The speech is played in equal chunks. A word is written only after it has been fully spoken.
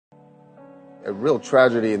A real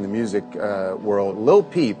tragedy in the music world. Lil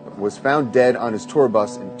Peep was found dead on his tour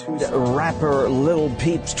bus in Tucson. Rapper Lil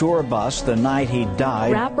Peep's tour bus the night he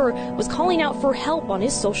died. Rapper was calling out for help on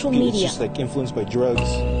his social media. He was just like influenced by drugs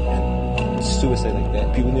and suicide like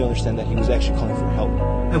that. People need to understand that he was actually calling for help.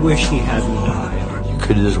 I wish he hadn't died. You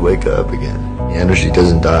could just wake up again. The energy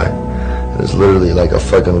doesn't die. It's literally like a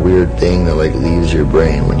fucking weird thing that like leaves your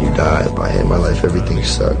brain when you die. By in my life, everything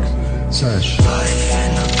sucks. Such.